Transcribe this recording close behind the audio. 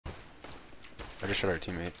I just shot our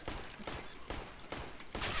teammate.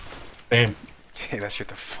 Damn. Hey, that scared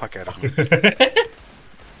the fuck out of me.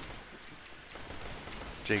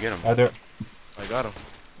 Jay, get him. I do. I got him.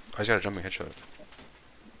 I just got a jumping headshot.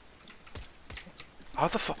 How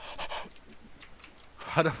the fuck?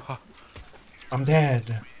 How the fuck? I'm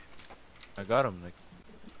dead. I got him, Nick.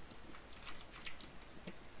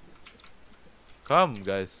 Come,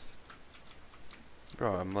 guys.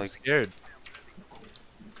 Bro, I'm I'm like... scared.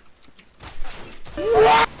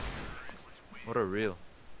 What a real.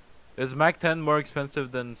 Is Mac 10 more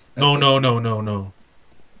expensive than No, SSD? no, no, no, no.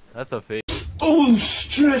 That's a fake. Oh,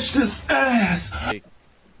 stretch this ass. Fake.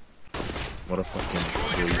 What a fucking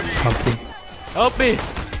Something. Help me!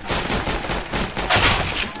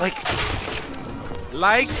 Like...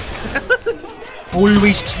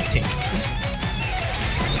 Always cheating.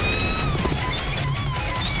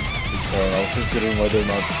 I was considering whether or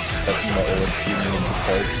not specing my OST into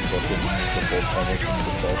cards resulted in the full final from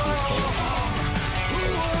the Celsius card.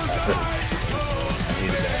 I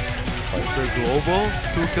hated that. For global?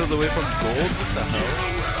 2 kills away from gold? What the hell?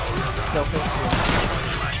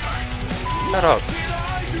 Shut up.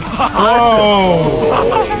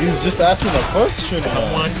 Oh! He's just asking a question.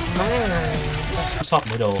 Top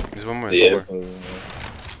middle. There's one more in Yeah. the door.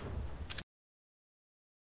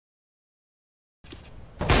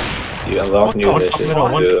 You unlock new One top missions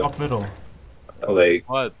middle, one to top middle. like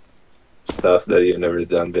What? stuff that you've never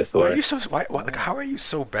done Why before. are you so... like, how are you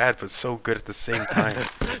so bad but so good at the same time?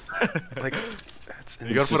 Like, that's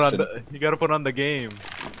You gotta put on the. You gotta put on the game.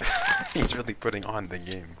 He's really putting on the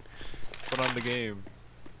game. Put on the game.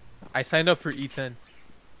 I signed up for E10.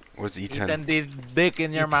 What's E10? Eating this dick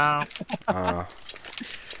in your mouth.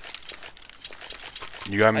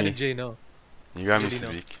 You got I me. did Jay know. You got me, Did he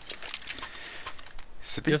know?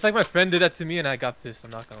 Sabik. Just like my friend did that to me and I got pissed,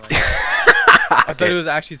 I'm not gonna lie. I thought it was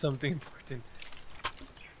actually something important.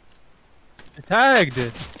 Tagged!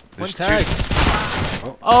 One There's tag!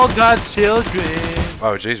 Oh, God's children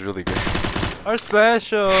Wow, Jay's really good. are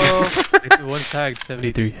special. It's one tag,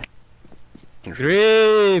 73.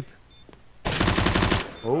 Grape!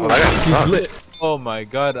 Oh, that guy's He's stuck. lit. Oh my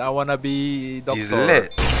God, I wanna be doctor. He's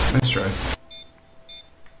lit. Nice try.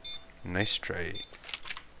 Nice try.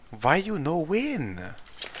 Why you no win?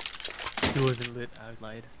 He wasn't lit, I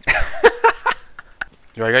lied.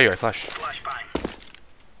 Yo, I got you, I flash.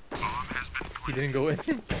 He didn't go in.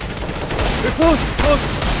 They're close! Close!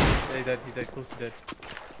 Yeah, he died, close to dead.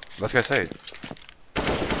 Let's go say it. He's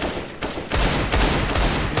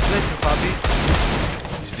lit, Papi.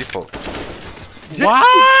 He's default.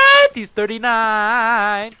 What? He's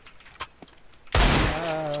 39.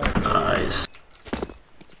 Nice.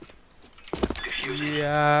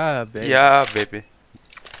 Yeah, baby. Yeah, baby.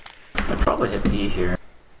 I'd probably hit P here.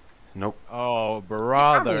 Nope. Oh,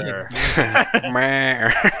 brother.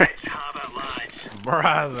 Meh.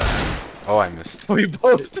 Brother. Oh, I missed. We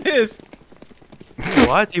post this!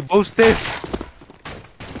 What? You boast this?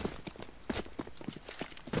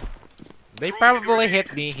 They probably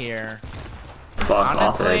hit me here. Fuck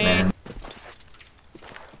off Honestly. it, man.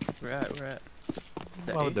 Where at? Is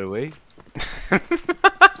that Out A? of their way.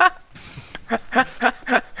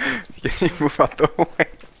 Can you move out the way?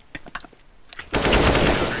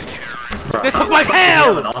 Bro, They took how my the fuck did you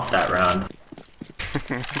hell! have an off that round.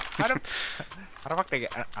 How the fuck they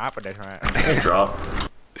get up of this, right? Good drop.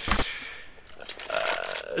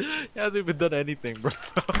 He hasn't even done anything, bro.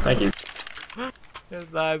 Thank you. He has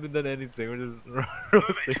not even done anything. We're just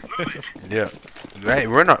roasting. Yeah. Right,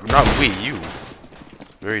 we're not we, you.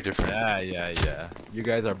 Very different. Yeah. You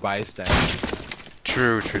guys are bystanders.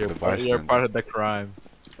 True, You're the part bystander. of the crime.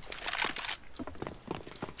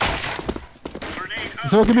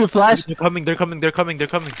 Someone give me a flash! They're coming. Someone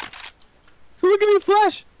give me a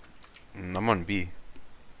flash! I'm on B.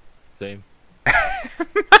 Same.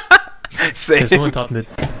 Same. There's one top mid.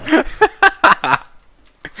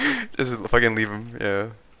 Just fucking leave him, yeah.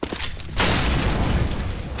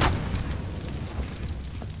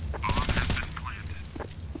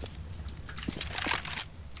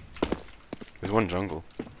 There's one jungle.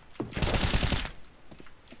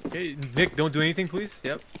 Okay, Nick, don't do anything, please.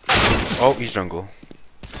 Yep. Oh, he's jungle.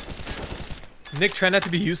 Nick, try not to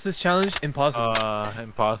be useless challenge. Impossible.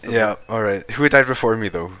 Impossible. Yeah, alright. Who died before me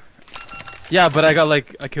though? Yeah, but I got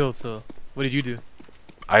like a kill, so what did you do?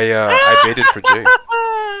 I baited for Jay.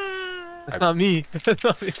 That's not me. That's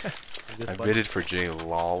not me. I baited for Jay,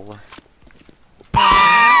 lol.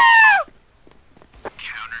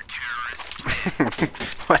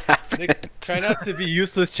 What happened? Nick, try not to be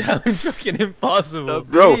useless challenge. Fucking impossible.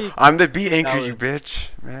 Bro, I'm the B anchor, you bitch.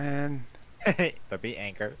 Man. The B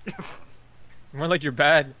anchor. More like you're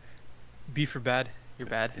bad. B for bad. You're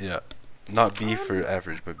bad. Yeah. Not B for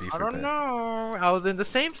average, but B for I don't bad. know. I was in the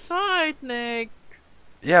same side, Nick.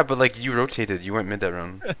 Yeah, but like you rotated. You went mid that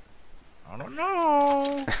round. I don't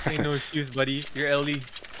know. Ain't no excuse, buddy. You're LE.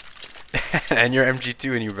 And you're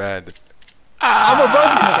MG2 and you're bad.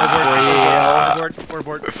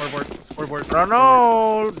 Scoreboard. I don't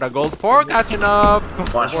know. The gold 4 catching up.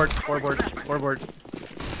 Scoreboard.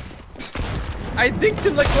 I dinked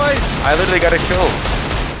him like twice. I literally got a kill.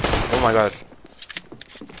 Oh my god.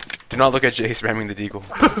 Do not look at Jay spamming the deagle.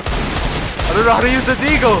 I don't know how to use the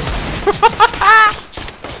deagle.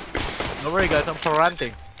 Don't worry, guys. I'm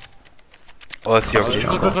ranting. Oh, let's see. Okay.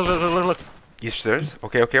 Look. East stairs.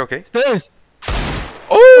 Okay. Stairs.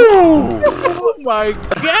 Oh! Oh my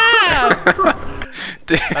god!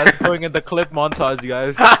 That's going in the clip montage,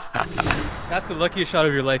 guys. That's the luckiest shot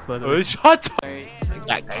of your life, by the way. Oh, shut up.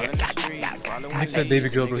 Next my baby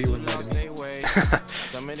girl, bro. He wouldn't lie to me.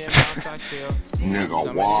 Nigga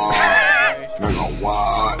what?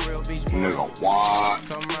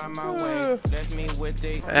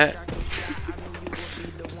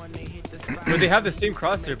 But they have the same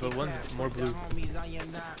crosshair, but one's more blue.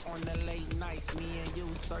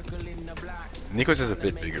 Nico's is a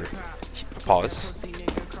bit bigger. Pause.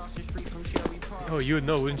 Oh, you would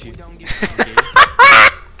know, wouldn't you?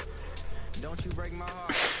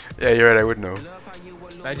 Yeah, you're right. I would know.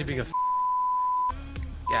 Imagine being a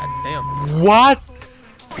yeah, damn. What?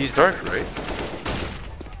 He's dark, right?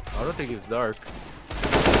 I don't think it's dark.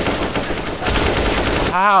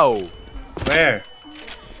 How? Where?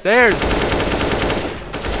 Stairs.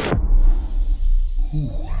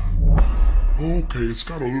 Okay, it's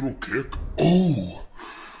got a little kick. Oh.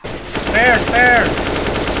 Stairs!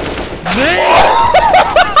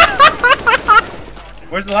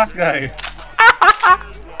 Where's the last guy?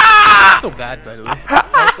 So bad, by the way.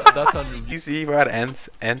 That's on Easy, but ants,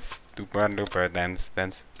 super dance,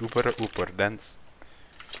 super dance.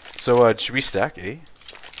 So, should we stack A?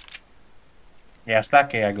 Yeah,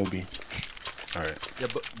 stack A, I go B. Alright. Yeah,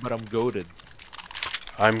 but I'm goaded.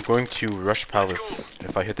 I'm going to rush Palace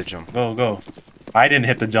if I hit the jump. Go. I didn't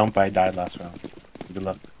hit the jump, I died last round. Good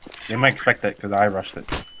luck. They might expect it because I rushed it.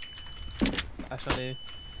 Flash on A.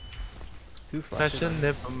 Two flashes.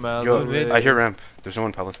 Passion from miles Yo, away. I hear ramp. There's no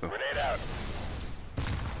one Palace though.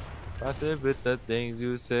 Passion with the things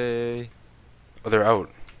you say. Oh, they're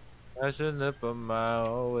out. Passion from my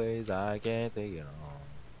always. I can't take it on.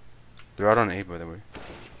 They're out on A, by the way.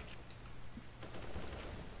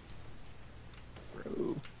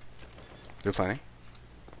 They're planning.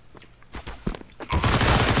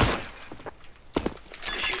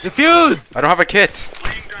 Defuse! I don't have a kit.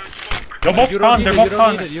 They're both You don't con, need they're it, both you don't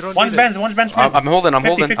con. need it, you don't One's need bench, one's bench mid. I'm holding.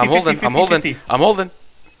 50, 50. I'm holding.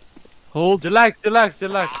 Hold. Relax. Let's go.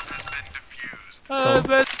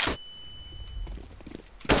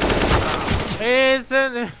 I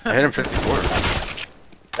hit him 54.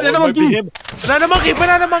 Banana monkey!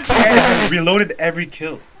 Banana monkey! I reloaded every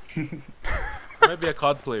kill. Might be a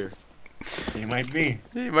COD player. He might be.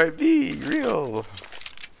 He might be real.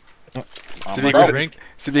 Rank.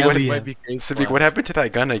 Hell yeah. Might be case Sivik, what happened to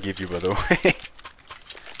that gun I gave you, by the way?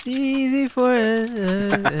 Easy for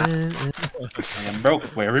I'm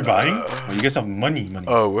broke. Wait, are we buying? Oh, you get some money.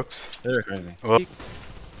 Oh, whoops. They're crazy. Well.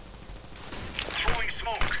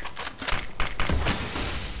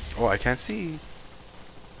 Oh, I can't see.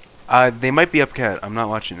 They might be up cat. I'm not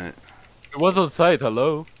watching it. It was on site,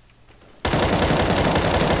 hello?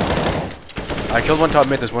 I killed one top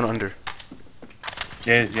mid. There's one under.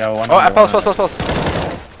 Yeah, one. Oh, pulse.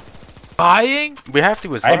 Buying? We have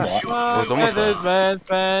to as I last. bought. It was almost last.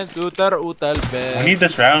 We need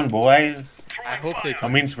this round, boys. I hope they That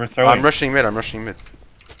come. means we're throwing. I'm rushing mid.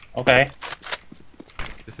 Okay.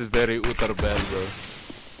 This is very utter bad, bro.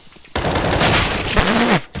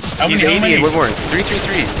 How He's many? 80 and one more. 3.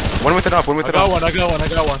 One with it off. One with I it got off. one, I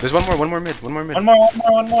got one. There's one more mid. One more mid. One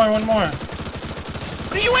more.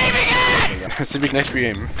 Civic, nice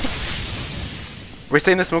re-aim. We're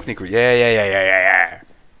staying in the smoke, Nico. Yeah.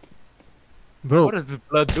 Bro, What does this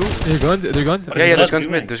blood do? they're guns. What is Yeah, blood there's guns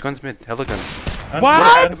doing? mid. There's guns mid. Hella guns.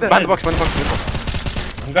 What? Behind the box.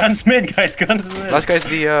 Guns mid, guys. Guns mid. Last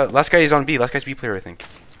guy is on B. Last guy's B player, I think.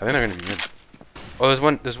 I think they're gonna be mid. Oh, there's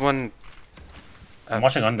one. I'm apps.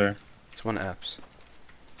 watching under. There's one apps.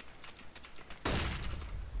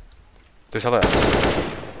 There's hella apps.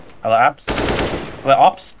 Hello, apps. Hello,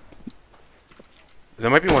 ops. There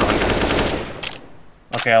might be one under.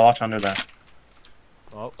 Okay, I'll watch under that.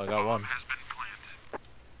 Oh, I got one.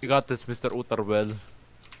 You got this, Mr. Utterbell.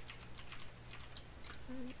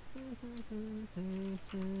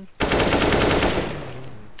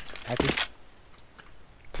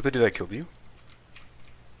 So that the dude that killed you?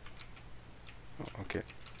 Oh, okay.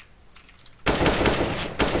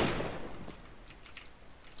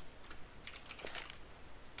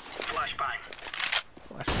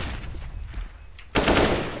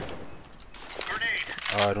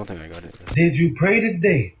 I don't think I got it. Did you pray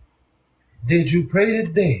today? Did you pray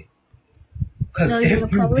today? Cause No,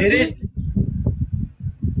 if you didn't,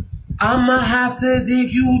 I'ma have to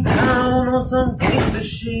dig you down on some gangster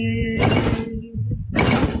shit.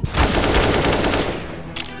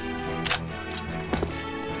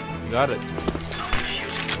 You got it.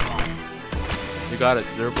 You got it.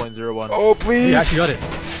 0.01. Oh, please! You actually got it.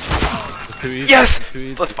 It's too easy. Yes! It's too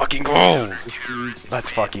easy. Let's fucking go! Let's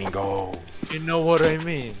fucking go. You know what I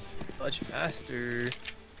mean. Much faster.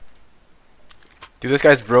 Dude, this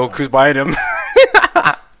guy's broke. Who's buying him?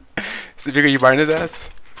 Are you buying his ass?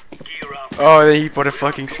 Oh, then he put a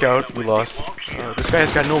fucking scout. We lost. Oh, this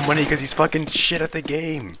guy's got no money because he's fucking shit at the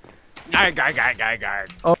game.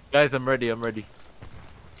 Oh, guys, I'm ready. I'm ready.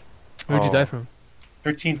 Where'd you Oh. die from?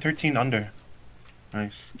 13 under.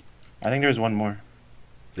 Nice. I think there's one more.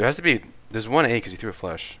 There has to be. There's one A because he threw a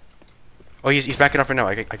flash. Oh, he's backing off right now.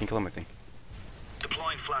 I can kill him, I think.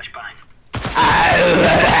 Deploying flashbang.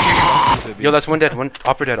 Yo, that's one dead. One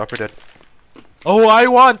upper dead. Upper dead. Oh, I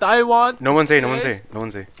want. No one's A. No one's A. Yes. No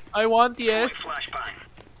one's A. I want, yes. Flashbang.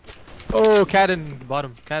 Oh, cat in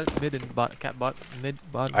bottom. Cat mid and bot. Cat bot. Mid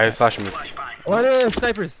bottom. I have flash him. Flashbang. Oh, no,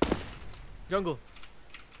 snipers. Jungle.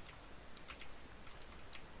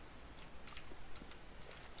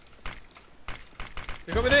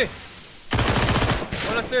 You're coming in.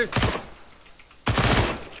 One upstairs.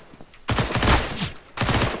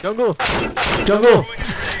 Jungle. Jungle.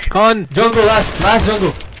 Con. Jungle. Last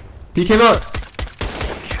jungle. He came out.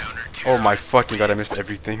 Oh my fucking god! I missed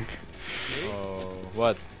everything. Oh,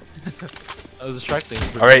 what? I was distracting.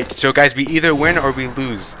 All right, so guys, we either win or we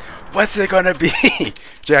lose. What's it gonna be?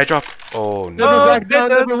 Jay, I drop. Oh no. Never back down.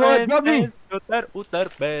 Never what? Drop me.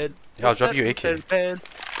 Yeah, I'll drop you AK.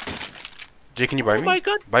 Jay, can you buy me? Oh my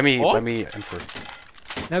god. Buy me What?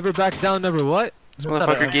 M4. Never back down. Never what? This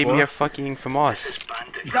motherfucker gave me a fucking FAMAS.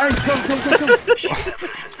 Guys, come.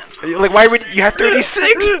 Like, why would you have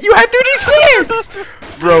 36? You had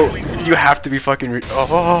 36, bro. You have to be fucking.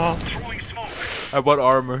 Oh. I bought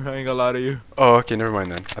armor. I ain't gonna lie to you. Oh, okay, never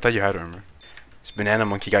mind then. I thought you had armor. This banana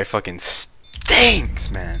monkey guy fucking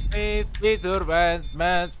stinks, man.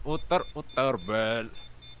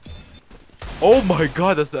 Oh my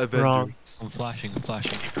god, that's the Avenger. Wrong. I'm flashing. Deploying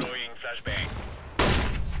flashbang.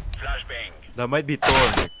 Flashbang. That might be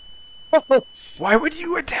Thor. Why would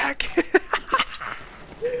you attack?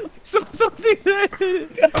 Something.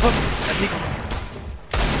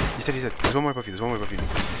 He said. There's one more above you. There's one more above you.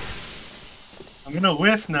 I'm gonna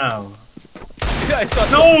whiff now. I saw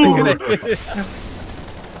No!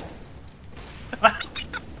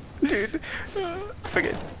 Dude,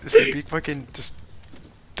 fucking, this is big fucking just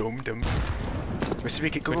dum. Mr.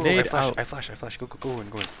 Beak, go. Grenade I flash. Go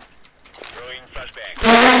and go. Throwing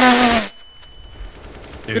flashbang.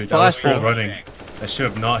 Dude, that flash, was full bro. running. That should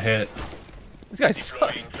have not hit. This guy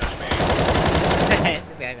Deploying sucks. flashbang.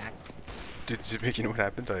 Dude, Mr. Beak, you know what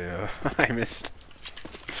happened? I missed.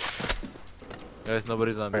 Guys,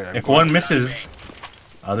 nobody's on me. Alright, If one misses,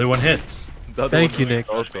 other one hits. The other Thank one you, doing Nick.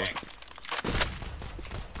 Also.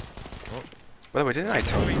 By the way, didn't I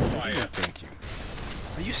tell you? Fire. Thank you.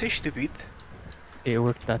 Are you say stupid? It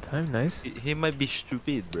worked that time. Nice. He might be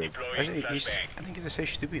stupid, bro. Deploying I flashbang. think he's a say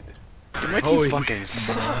stupid. Dude, my Oh, team he- fucking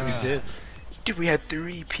sucks. He did. Dude, we had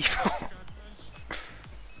 3 people.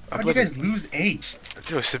 How did you guys lose 8?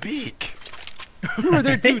 Dude, Sabik. You were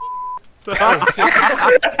there too.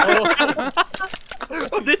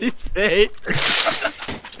 What did he say?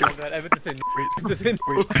 Oh god, I meant to say.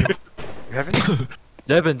 You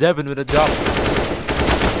haven't? Devin with a drop.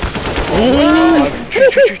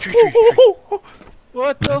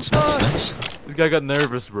 What the fuck? Spence. This guy got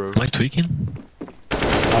nervous, bro. Am I tweaking?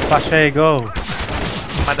 Apache, go.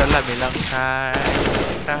 Madalami lang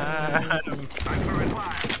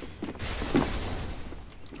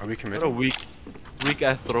Are we What a committed? weak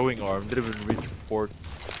ass throwing arm. Didn't even reach for it.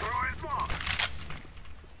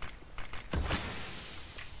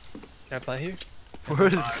 Can I play here? Where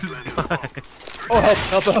is this guy? Oh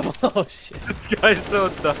help! Oh shit! This guy's so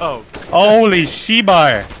dumb. Holy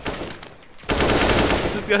Shebar!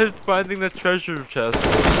 This guy's finding the treasure chest.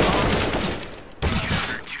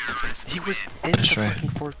 He was in That's the right. fucking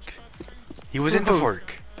fork. He was in the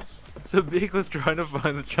fork. Sabik was trying to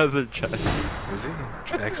find the treasure chest. Was he?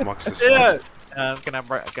 X marks the Yeah. spot.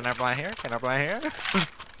 Can I fly here? Can I fly here?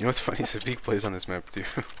 You know what's funny? Sabik plays on this map too.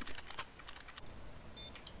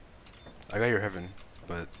 I got your heaven.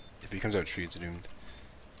 but if he comes out tree, it's doomed.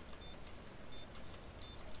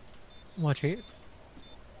 Watch it.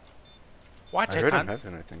 Watch I it, heard him cunt.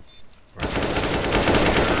 heaven, I think.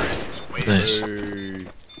 Nice. Hey.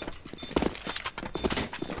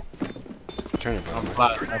 Turn it, I'm bro.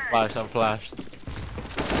 flashed. I'm flashed.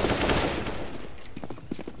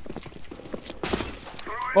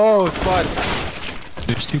 Oh, spot.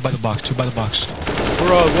 There's two by the box. Two by the box.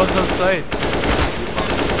 Bro, one's on site.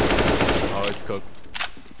 Oh, it's cooked.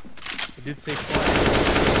 It did say flash.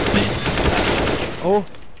 Oh.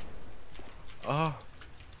 Oh.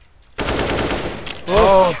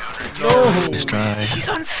 Oh. No. Nice try. He's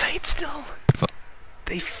on site still.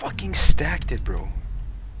 They fucking stacked it, bro.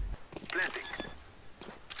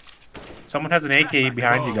 Someone has an AK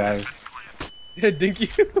behind you guys. Yeah, thank you.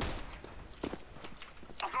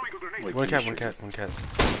 One cat, one cat, one cat.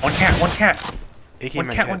 One cat, one cat. AK One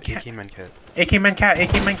man cat, cat, one cat. AK man cat. AK man cat,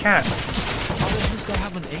 AK man cat. How does this guy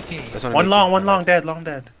have an AK? That's not One an long, AK. one long, dead, long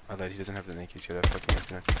dead. I lied, he doesn't have an AK, he's got that fucking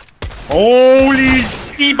internet. Holy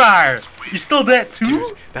Shebar! You still dead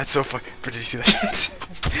too? That's so fucking. Did you see that shit?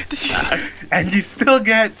 Did you see that? And you still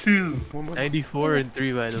get two. 94 and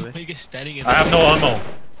 3, by the way. You get standing in I have no ammo.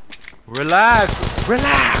 Relax.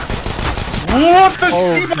 Relax. What the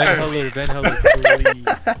Oh, Shebar? Ben Heller, please.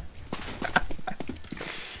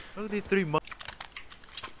 Look at these 3 months.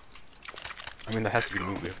 I mean, that has to be the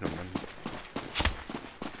move, we have no money.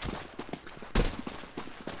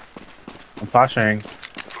 I'm flashing.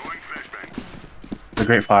 The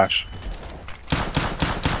great flash.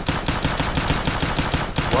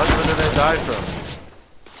 What? Where did I die from?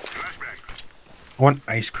 I want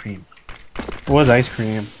ice cream. What was ice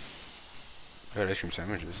cream? I got ice cream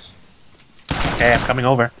sandwiches. Okay, I'm coming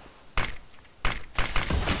over.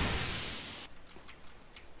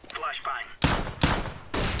 Flashbang.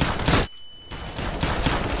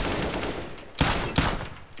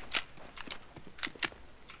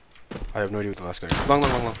 I have no idea what the last guy is. Long,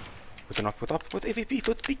 long, long, long. With an up, with AVP,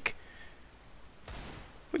 let's peek.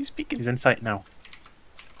 What are you speaking? He's in sight now.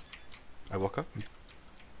 I woke up.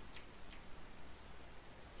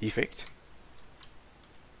 He faked.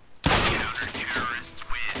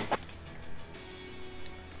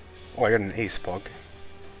 Oh, I got an ace, Pog.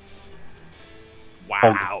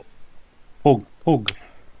 Wow. Pug, pug.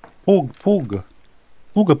 Pug, pug.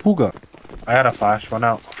 Puga, puga. I had a flash, run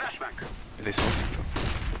out. They smoke.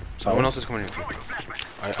 Someone else is coming in.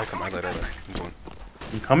 I come, I let. I'm going.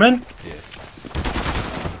 You coming? Yeah.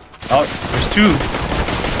 Oh, there's two.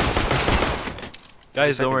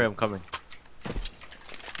 Guys, don't worry, I'm coming.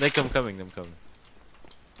 Nick, I'm coming.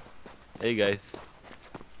 Hey, guys.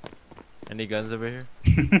 Any guns over here?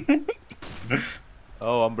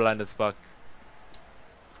 Oh, I'm blind as fuck.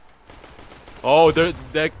 Oh, there's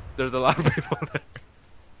a lot of people there.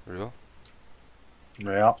 Real?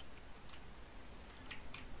 Yeah.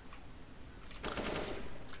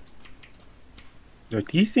 They're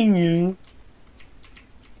teasing you.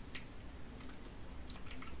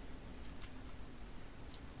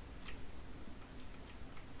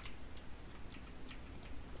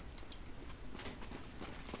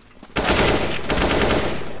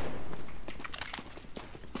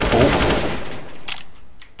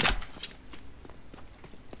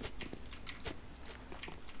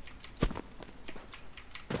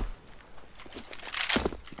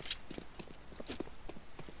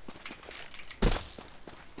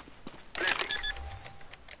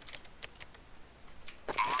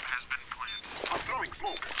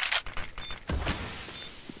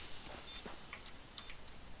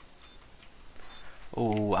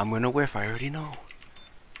 Oh, I'm gonna whiff, I already know.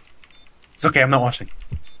 It's okay, I'm not watching.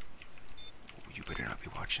 You better not be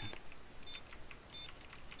watching.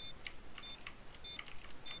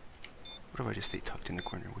 What if I just stay tucked in the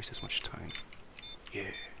corner and waste this much time?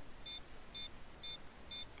 Yeah.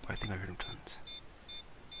 Oh, I think I heard him tons.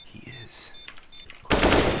 He is.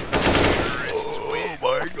 Oh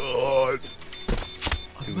my god!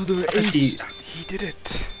 Another ace. He did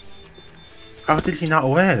it! How did he not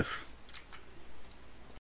whiff?